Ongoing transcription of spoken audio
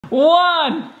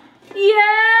1.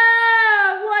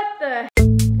 Yeah! What the?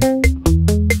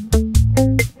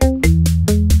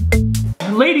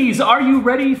 Ladies, are you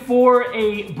ready for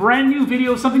a brand new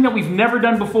video, something that we've never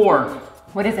done before?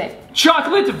 What is it?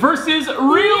 Chocolate versus real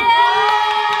food!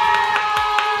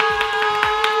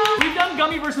 We've done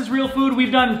gummy versus real food,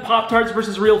 we've done Pop-Tarts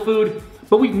versus real food,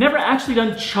 but we've never actually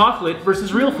done chocolate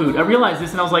versus real food. I realized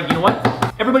this and I was like, you know what?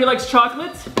 Everybody likes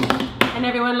chocolate. And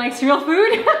everyone likes real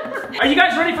food. Are you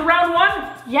guys ready for round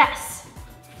 1? Yes.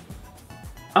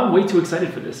 I'm way too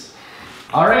excited for this.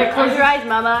 All right, Close your eyes,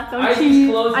 Mama. Don't eyes cheat.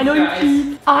 closed, I know you guys.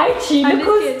 cheat. I cheat. I'm Look just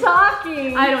who's kidding.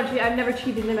 talking. I don't cheat. I've never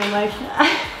cheated in my life.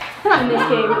 In this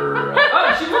game.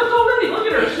 Oh, she looked already. Look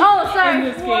at her. Oh, sorry. In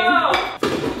this game. Wow.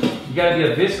 You gotta be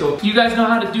a visco. Do you guys know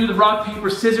how to do the rock, paper,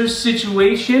 scissors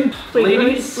situation? Wait,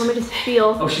 ladies? let me just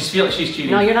feel. Oh, she's cheating.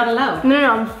 No, you're not allowed. No,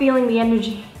 I'm feeling the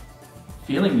energy.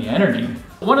 Feeling the energy.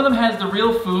 One of them has the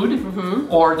real food,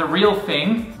 or the real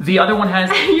thing. The other one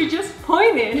has... You just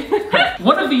pointed.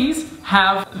 One of these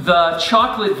have the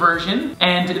chocolate version,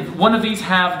 and one of these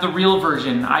have the real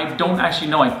version. I don't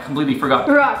actually know, I completely forgot.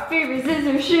 Rock, paper,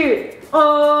 scissors, shoot.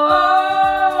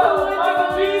 Oh!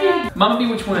 Mama B! Mama B,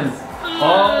 which one is?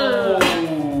 Oh!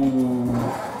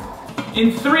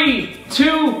 In 3,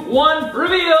 2, 1,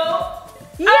 reveal!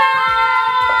 Yeah!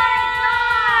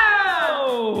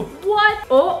 Oh! What?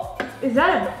 Oh, is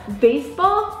that a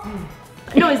baseball?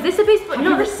 No, is this a baseball? Have No,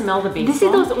 you ever smelled a baseball? this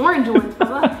is those orange ones,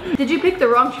 Papa. Did you pick the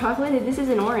wrong chocolate? This is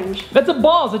an orange. That's a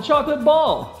ball, it's a chocolate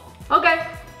ball. Okay.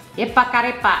 Epa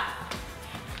carepa.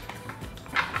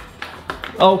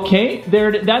 Okay,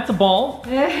 that's a ball.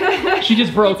 She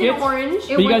just broke It's it. an orange.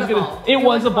 But you guys get it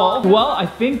was a ball. Well, I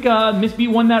think Miss B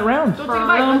won that round. Don't take a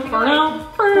bite, don't take a bite.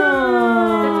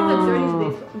 That's a good 30s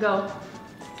baseball. Go.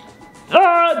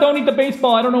 Ah, don't eat the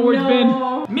baseball. I don't know where it's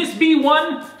been. Miss B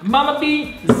 1, Mama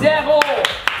B 0.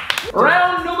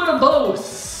 Round numero 2.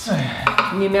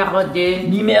 Numéro 2.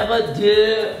 Numero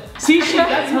 2. See,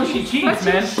 that's how she cheats,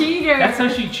 Such a man. cheater. That's how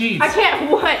she cheats. I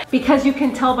can't what? Because you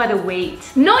can tell by the weight.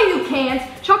 No, you can't.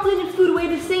 Chocolate and food weigh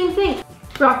the same thing.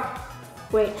 Rock.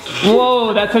 Wait.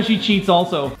 Whoa, that's how she cheats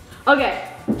also. Okay.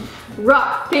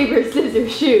 Rock, paper,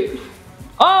 scissors, shoot.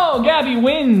 Oh, Gabby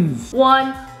wins.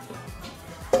 1.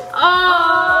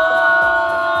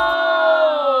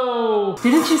 Oh!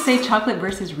 Didn't you say chocolate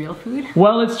versus real food?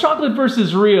 Well, it's chocolate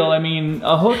versus real. I mean,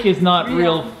 a hook is not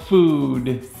real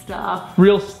food. Stuff.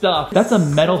 Real stuff. That's a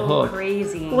metal hook.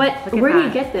 Crazy. What? Look at Where do you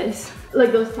that. get this?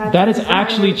 Like those tattoos? That is behind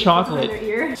actually her- chocolate. behind her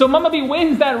ear? So Mama B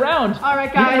wins that round. All right,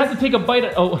 You're gonna guys. have to take a bite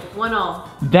of, oh,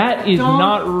 1-0. that is Don't-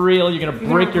 not real. You're gonna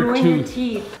break your Ruin tooth.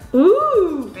 teeth.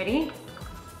 Ooh. Ready?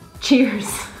 Cheers.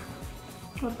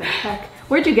 What the heck?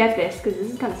 Where'd you get this? Because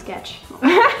this is kind of sketch.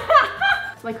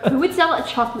 Like, who would sell a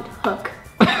chocolate hook?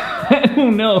 I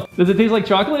don't know. Does it taste like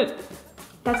chocolate?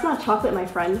 That's not chocolate, my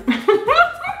friend.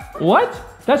 What?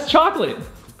 That's chocolate.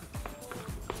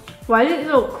 Why did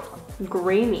it look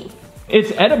grainy?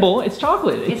 It's edible. It's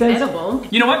chocolate. It It's says- edible.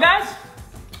 You know what, guys?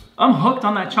 I'm hooked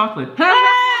on that chocolate.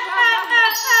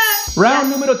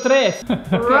 Round numero 3.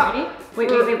 Rock. Ready?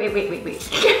 Wait.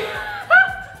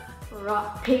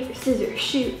 Rock, paper, scissors,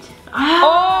 shoot.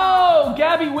 Oh,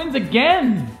 Gabby wins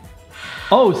again.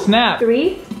 Oh, snap.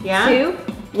 3, Yeah? 2,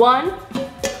 1.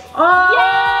 Oh!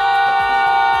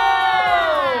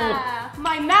 Yeah!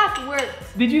 My math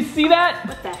works. Did you see that?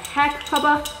 What the heck,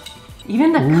 Papa?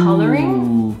 Even the coloring?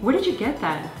 Ooh. Where did you get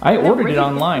that? I ordered where it did you-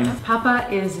 online. Papa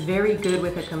is very good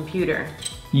with a computer.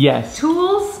 Yes.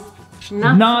 Tools?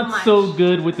 Not Not so so much.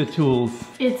 good with the tools.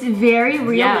 It's very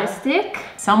realistic.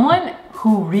 Someone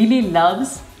who really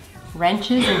loves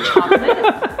wrenches and chocolate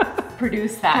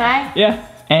produce that. Can I? Yeah.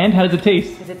 And how does it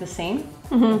taste? Is it the same?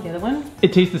 The other one?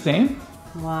 It tastes the same?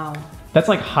 Wow. That's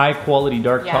like high quality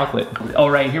dark Yeah. chocolate. All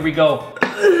right, here we go.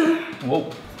 Whoa,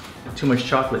 too much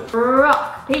chocolate.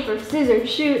 Rock, paper, scissors,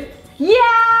 shoot. Yeah!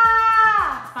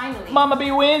 Finally. Mama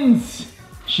B wins.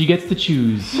 She gets to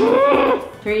choose.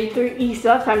 3, 3, you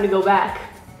still have time to go back.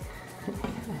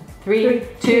 3,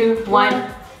 2, 1.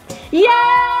 Yeah!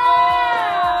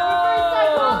 Reverse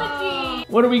psychology.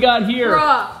 What do we got here?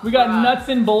 Bruh. We got nuts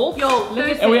and bolts. Yo, look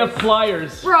at and we this. have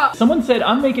pliers. Bruh. Someone said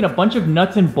I'm making a bunch of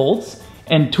nuts and bolts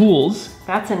and tools.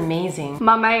 That's amazing.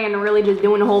 My man really just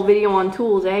doing a whole video on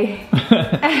tools, eh?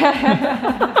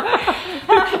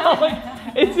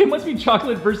 It must be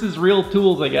chocolate versus real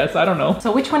tools, I guess. I don't know.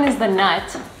 So which one is the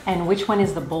nut and which one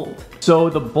is the bolt? So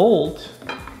the bolt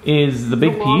is the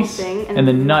big long piece, thing, and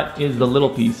the nut is the little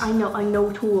piece. I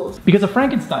know tools. Because of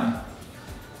Frankenstein.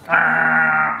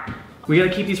 We gotta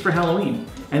keep these for Halloween,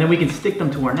 and then we can stick them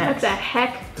to our What necks. the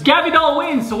heck? Gabby Doll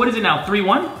wins, so what is it now?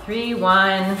 3-1?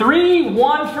 3-1.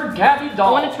 3-1 for Gabby Doll.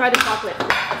 I want to try the chocolate.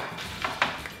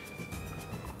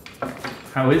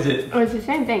 How is it? Oh, it's the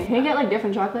same thing. Can you get like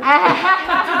different chocolate?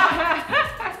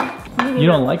 You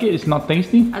don't like it? It's not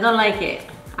tasty? I don't like it.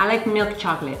 I like milk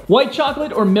chocolate. White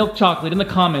chocolate or milk chocolate? In the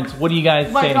comments, what do you guys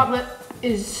say? White chocolate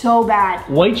is so bad.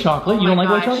 White chocolate? Oh you don't my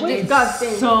like gosh, white chocolate?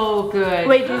 Disgusting. So good.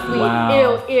 Way too sweet.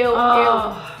 Wow. Ew, ew,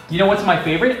 Oh. You know what's my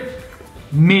favorite?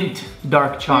 Mint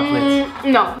dark chocolate.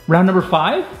 ew. No. Round number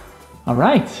 5? All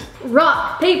right.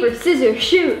 Rock, paper, scissors,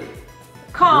 shoot.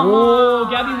 Come Oh,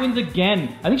 on. Gabby wins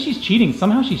again. I think she's cheating.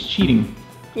 Somehow she's cheating.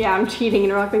 Yeah, I'm cheating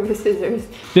in rock, paper, scissors.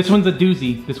 This one's a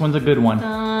doozy. This one's a good one.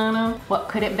 What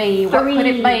could it be? What could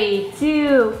it be? 3,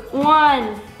 2,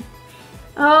 1.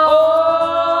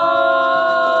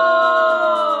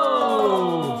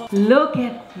 Oh! Look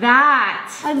at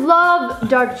that. I love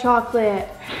dark chocolate.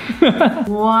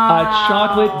 Wow. A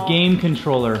chocolate game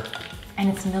controller. And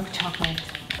it's milk chocolate.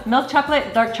 Milk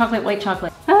chocolate, dark chocolate, white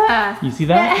chocolate. You see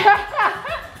that?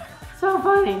 So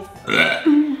funny.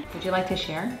 Would you like to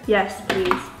share? Yes,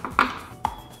 please.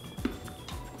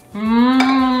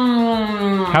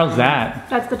 Mmm. How's that?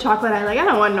 That's the chocolate I like. I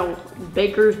don't want no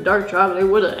baker's dark chocolate.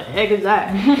 What the heck is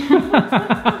that?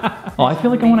 Oh, I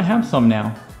feel like I want to have some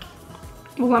now.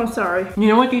 Well, I'm sorry. You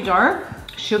know what these are?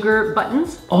 Sugar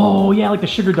buttons. Oh, yeah, like the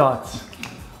sugar dots.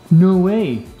 No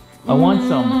way. I want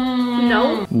some.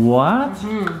 No. What?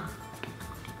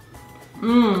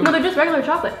 No, they're just regular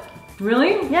chocolate.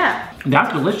 Really? Yeah.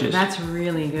 That's delicious. That's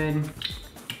really good.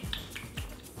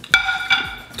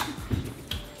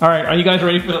 All right, are you guys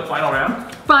ready for the final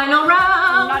round? Final I'm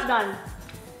round. not done.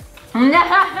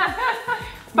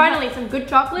 Finally, some good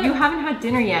chocolate. You haven't had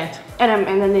dinner yet. And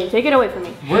then they take it away from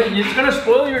me. It's gonna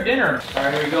spoil your dinner. All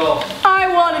right, here we go. I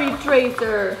want to be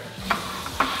Tracer.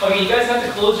 Okay, you guys have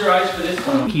to close your eyes for this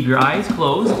one. Keep your eyes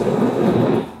closed.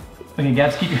 Okay,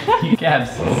 Gabs,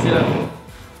 Gabs, sit up.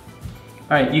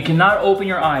 All right, you cannot open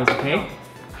your eyes, okay?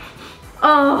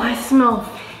 Oh, I smell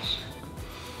fish.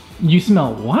 You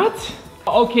smell what?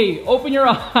 Okay, open your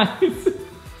eyes.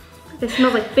 It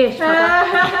smells like fish,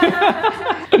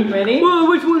 Papa. Ready? Well,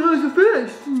 which one has the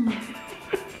fish?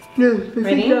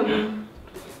 Ready?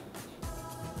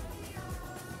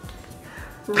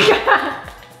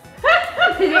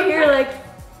 Did you hear like?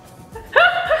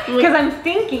 Because I'm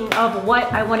thinking of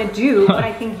what I want to do, what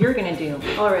I think you're gonna do.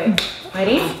 All right.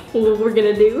 Ready? What we're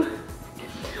gonna do?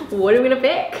 What are we gonna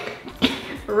pick?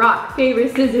 Rock, paper,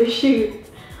 scissors, shoot.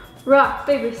 Rock,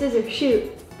 paper, scissors, shoot.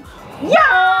 Yo!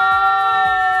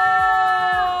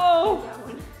 That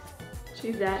one.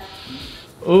 Choose that.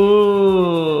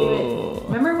 Ooh.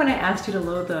 Remember when I asked you to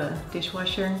load the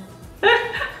dishwasher?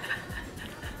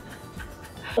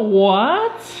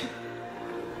 What?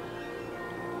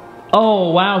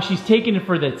 Oh, wow, she's taking it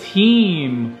for the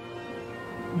team.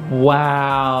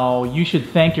 Wow, you should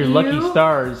thank your lucky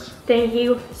stars. Thank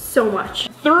you so much.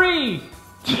 3,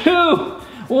 2,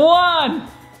 1.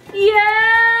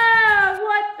 Yeah!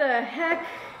 What the heck?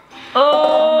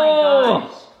 Oh my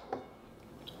gosh.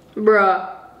 Bruh.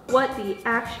 What the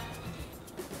action?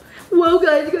 Whoa,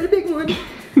 guys, you gotta pick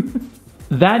one.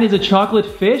 That is a chocolate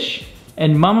fish,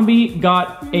 and Mama Bee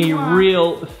got a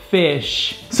real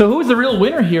fish. So who was the real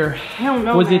winner here? I don't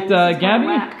know. Was man. it This is kinda Gabby?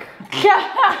 whack.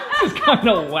 This is kind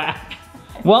of whack.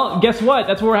 Well, guess what?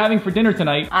 That's what we're having for dinner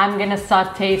tonight. I'm gonna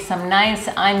saute some nice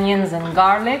onions and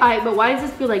garlic. Alright, but why does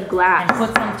this feel like glass?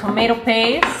 Put some tomato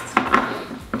paste.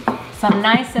 Some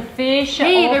nice fish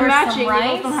Hey, over they're matching. some They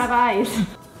rice. both don't have eyes.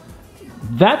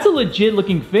 That's a legit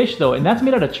looking fish though, and that's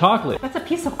made out of chocolate. That's a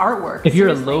piece of artwork. If you're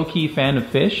a seriously. low-key fan of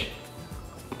fish,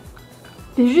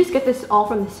 Did you just get this all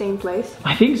from the same place?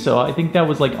 I think so. I think that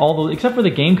was like all the, except for the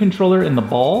game controller and the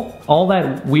ball, all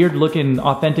that weird looking,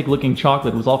 authentic looking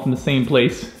chocolate was all from the same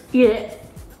place. Eat it.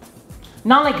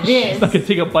 Not like this. She's not gonna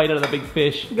take a bite out of the big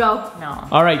fish. Go. No.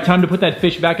 All right, time to put that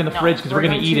fish back in the No, fridge because we're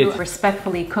gonna going eat to it.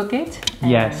 respectfully cook it.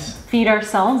 And Yes. Feed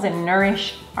ourselves and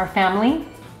nourish our family.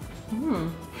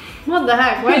 What the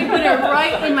heck? Why you put it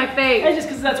right in my face? just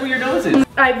because that's where your nose is.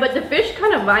 Alright, but the fish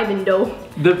kind of vibing though.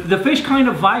 The fish kind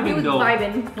of He vibing was though.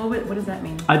 vibing. What does that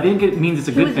mean? I think it means it's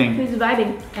a He good was, thing. He was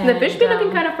vibing. And, the fish be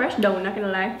looking kind of fresh though, not gonna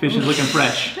lie. Fish is looking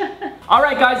fresh. All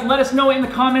right, guys, let us know in the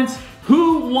comments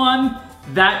who won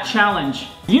that challenge.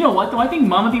 You know what though? I think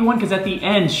Mama Bee won because at the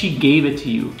end she gave it to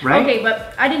you, right? Okay,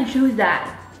 but I didn't choose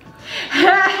that.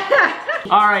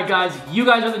 All right, guys, you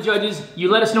guys are the judges. You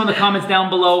let us know in the comments down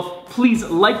below. Please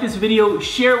like this video,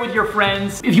 share it with your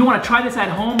friends. If you want to try this at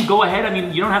home, go ahead. I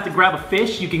mean, you don't have to grab a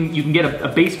fish. You can get a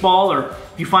baseball, or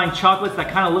if you find chocolates that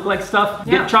kind of look like stuff,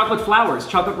 Yeah. get chocolate flowers,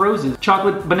 chocolate roses,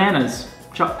 chocolate bananas.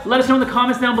 Let us know in the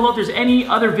comments down below if there's any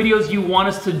other videos you want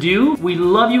us to do. We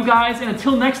love you guys, and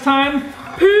until next time,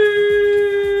 peace!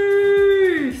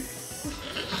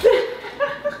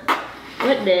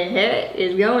 What the heck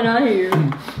is going on here?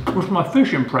 What's my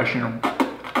fish impression?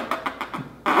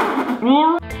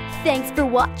 Thanks for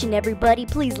watching, everybody.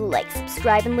 Please like,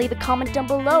 subscribe, and leave a comment down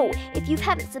below. If you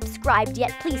haven't subscribed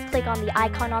yet, please click on the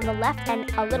icon on the left and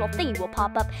a little thingy will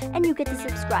pop up and you get to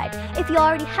subscribe. If you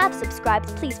already have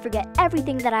subscribed, please forget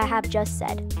everything that I have just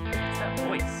said. What's that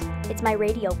voice? It's my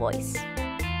radio voice.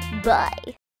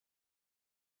 Bye.